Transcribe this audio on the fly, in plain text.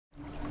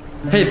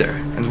Hey there,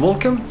 and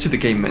welcome to the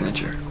Game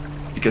Manager.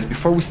 Because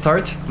before we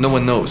start, no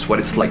one knows what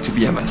it's like to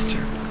be a master.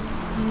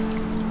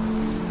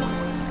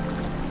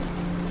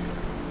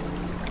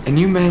 A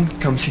new man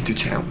comes into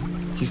town.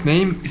 His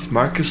name is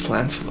Marcus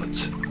Lancelot.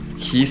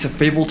 He is a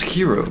fabled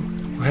hero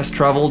who has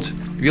traveled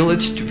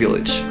village to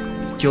village,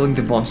 killing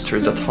the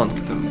monsters that haunt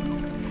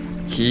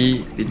them.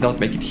 He did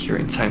not make it here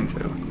in time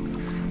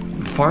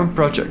though. The farm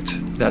project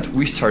that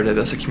we started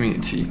as a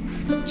community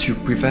to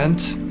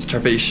prevent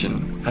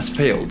starvation has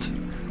failed.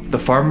 The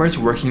farmers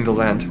working the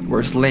land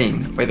were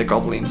slain by the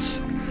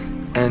goblins,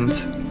 and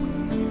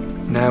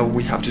now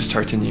we have to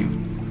start anew.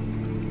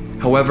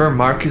 However,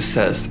 Marcus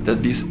says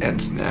that this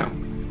ends now.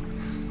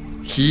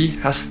 He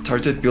has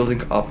started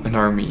building up an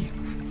army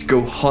to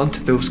go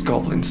hunt those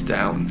goblins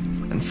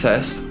down, and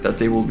says that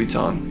they will be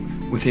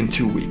done within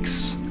 2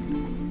 weeks.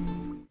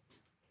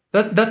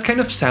 That kind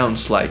of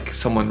sounds like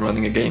someone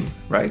running a game,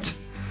 right?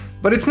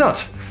 But it's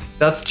not.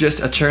 That's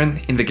just a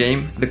turn in the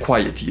game, The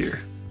Quiet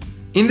Year.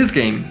 In this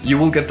game, you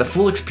will get the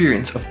full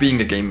experience of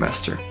being a game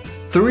master.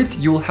 Through it,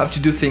 you will have to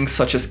do things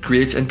such as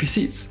create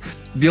NPCs,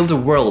 build a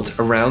world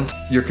around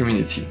your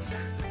community,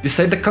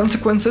 decide the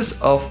consequences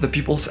of the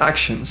people's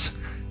actions,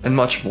 and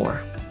much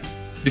more.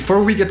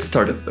 Before we get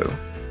started though,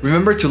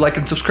 remember to like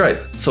and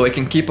subscribe so I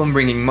can keep on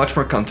bringing much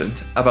more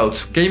content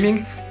about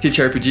gaming,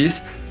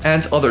 TTRPGs,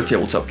 and other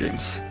tabletop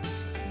games.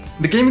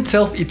 The game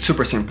itself is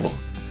super simple.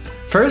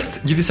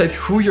 First, you decide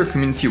who your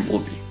community will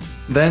be.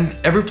 Then,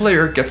 every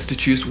player gets to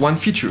choose one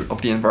feature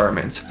of the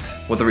environment,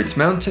 whether it's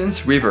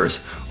mountains,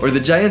 rivers, or the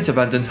giant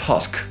abandoned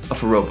husk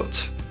of a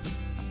robot.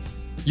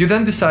 You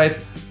then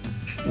decide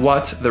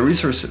what the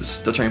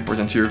resources that are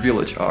important to your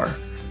village are.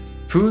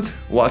 Food,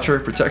 water,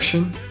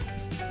 protection,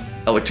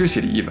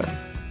 electricity even.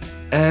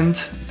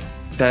 And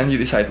then you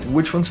decide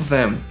which ones of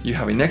them you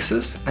have in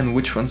excess and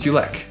which ones you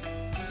lack.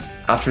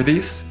 After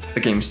this,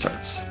 the game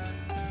starts.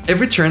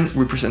 Every turn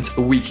represents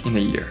a week in a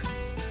year.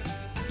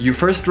 You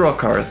first draw a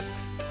card,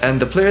 and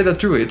the player that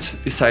drew it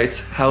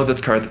decides how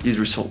that card is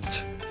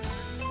resolved.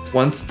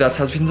 Once that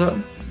has been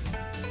done,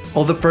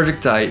 all the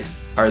project die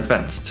are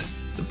advanced.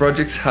 The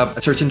projects have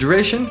a certain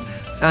duration,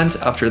 and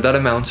after that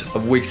amount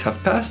of weeks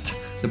have passed,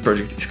 the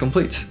project is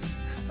complete.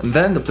 And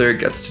then the player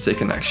gets to take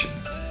an action.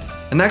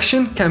 An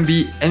action can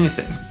be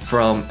anything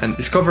from a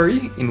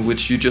discovery in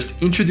which you just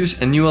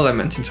introduce a new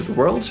element into the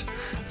world,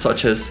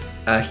 such as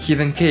a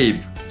hidden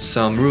cave,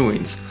 some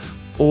ruins,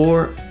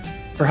 or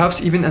perhaps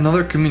even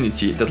another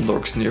community that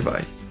lurks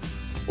nearby.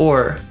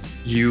 Or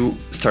you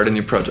start a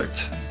new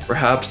project.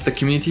 Perhaps the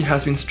community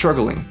has been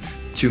struggling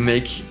to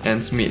make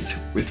ends meet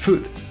with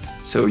food,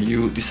 so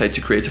you decide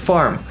to create a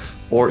farm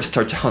or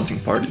start a hunting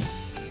party.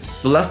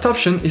 The last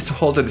option is to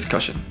hold a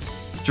discussion.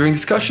 During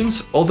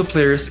discussions, all the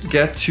players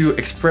get to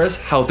express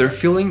how they're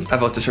feeling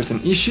about a certain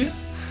issue.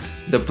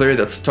 The player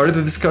that started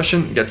the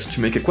discussion gets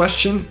to make a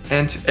question,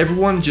 and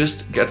everyone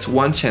just gets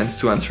one chance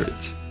to answer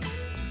it.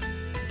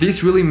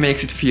 This really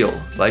makes it feel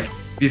like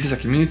this is a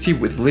community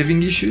with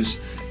living issues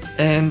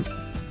and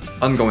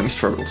ongoing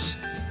struggles.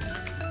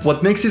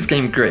 What makes this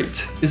game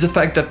great is the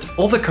fact that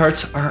all the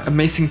cards are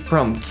amazing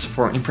prompts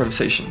for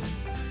improvisation.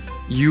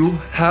 You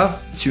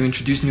have to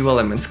introduce new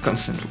elements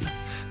constantly.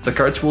 The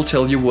cards will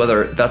tell you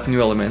whether that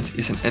new element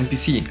is an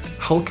NPC,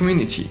 whole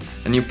community,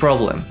 a new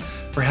problem,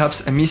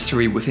 perhaps a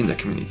mystery within the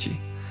community.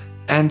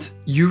 And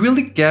you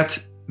really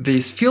get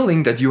this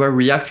feeling that you are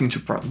reacting to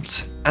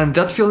prompts. And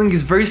that feeling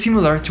is very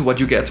similar to what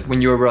you get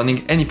when you are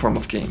running any form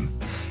of game.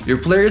 Your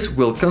players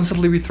will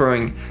constantly be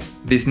throwing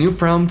these new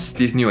prompts,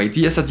 these new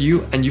ideas at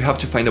you, and you have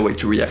to find a way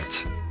to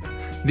react.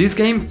 This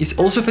game is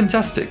also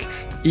fantastic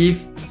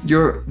if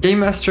your game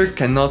master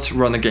cannot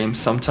run a game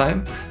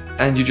sometime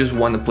and you just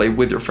want to play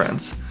with your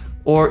friends.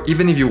 Or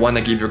even if you want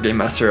to give your game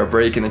master a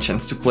break and a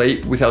chance to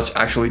play without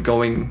actually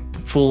going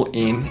full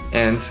in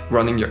and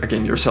running a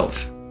game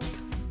yourself.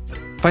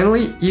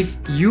 Finally, if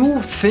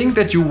you think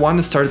that you want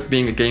to start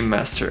being a game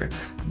master,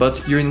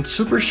 but you're not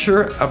super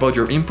sure about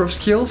your improv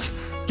skills,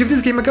 give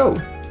this game a go.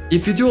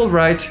 If you do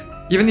alright,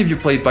 even if you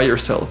play it by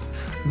yourself,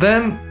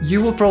 then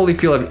you will probably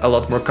feel a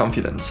lot more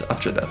confidence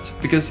after that,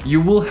 because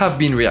you will have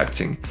been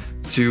reacting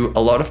to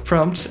a lot of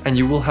prompts and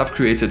you will have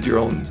created your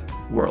own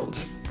world.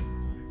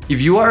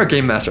 If you are a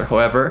game master,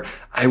 however,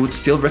 I would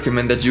still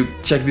recommend that you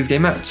check this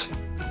game out.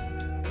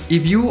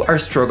 If you are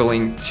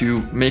struggling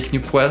to make new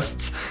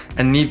quests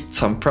and need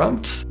some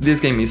prompts, this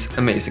game is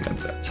amazing at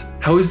that.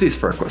 How is this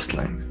for a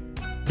questline?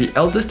 The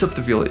eldest of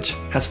the village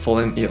has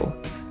fallen ill,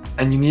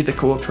 and you need the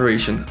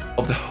cooperation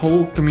of the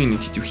whole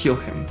community to heal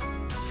him.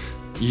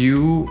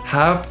 You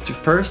have to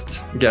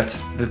first get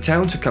the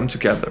town to come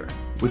together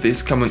with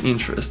this common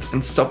interest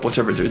and stop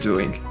whatever they're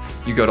doing.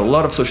 You got a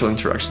lot of social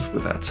interactions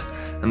with that.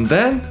 And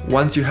then,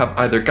 once you have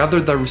either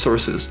gathered the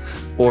resources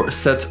or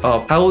set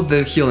up how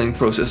the healing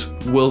process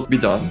will be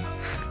done,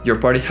 your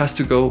party has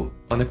to go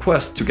on a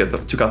quest to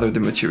gather the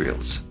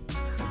materials.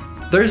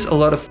 There's a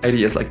lot of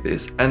ideas like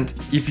this, and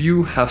if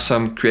you have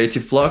some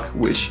creative block,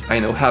 which I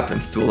know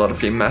happens to a lot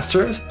of game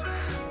masters,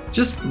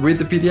 just read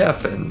the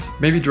PDF and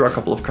maybe draw a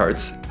couple of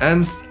cards,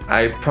 and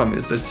I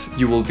promise that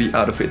you will be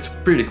out of it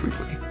pretty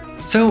quickly.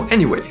 So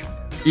anyway,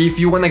 if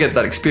you want to get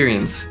that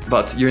experience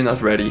but you're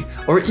not ready,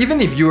 or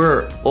even if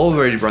you're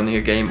already running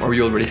a game or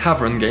you already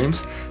have run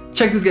games,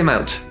 check this game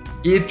out.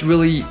 It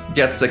really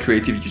gets the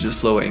creative juices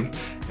flowing,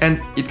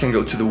 and it can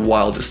go to the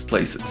wildest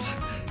places.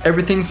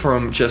 Everything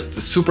from just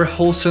a super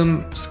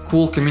wholesome,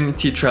 cool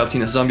community trapped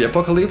in a zombie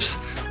apocalypse,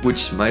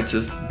 which might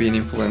have been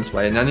influenced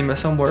by an anime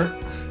somewhere,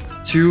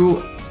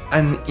 to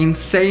an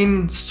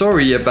insane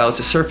story about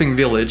a surfing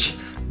village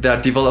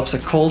that develops a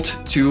cult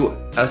to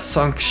a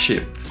sunk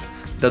ship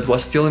that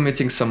was still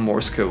emitting some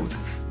Morse code,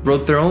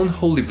 wrote their own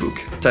holy book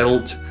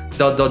titled ...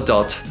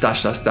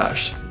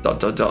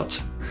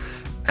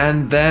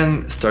 and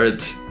then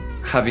started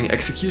having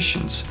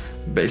executions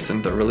based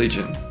on their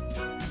religion.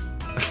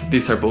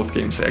 These are both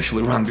games I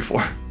actually ran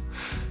before.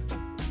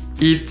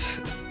 It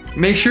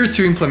makes sure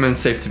to implement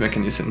safety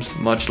mechanisms,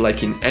 much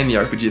like in any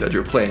RPG that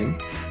you're playing,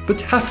 but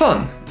have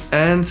fun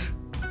and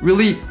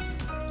really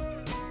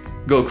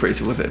go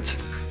crazy with it.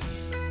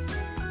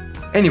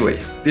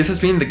 Anyway, this has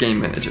been The Game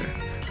Manager.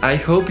 I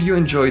hope you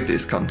enjoyed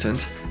this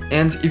content,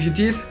 and if you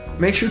did,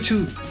 make sure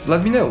to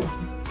let me know.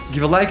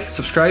 Give a like,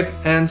 subscribe,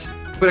 and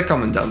put a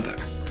comment down there.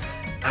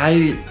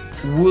 I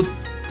would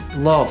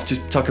love to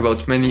talk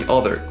about many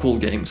other cool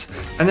games,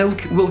 and I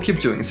will keep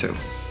doing so.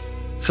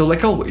 So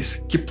like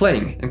always, keep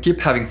playing and keep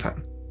having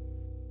fun.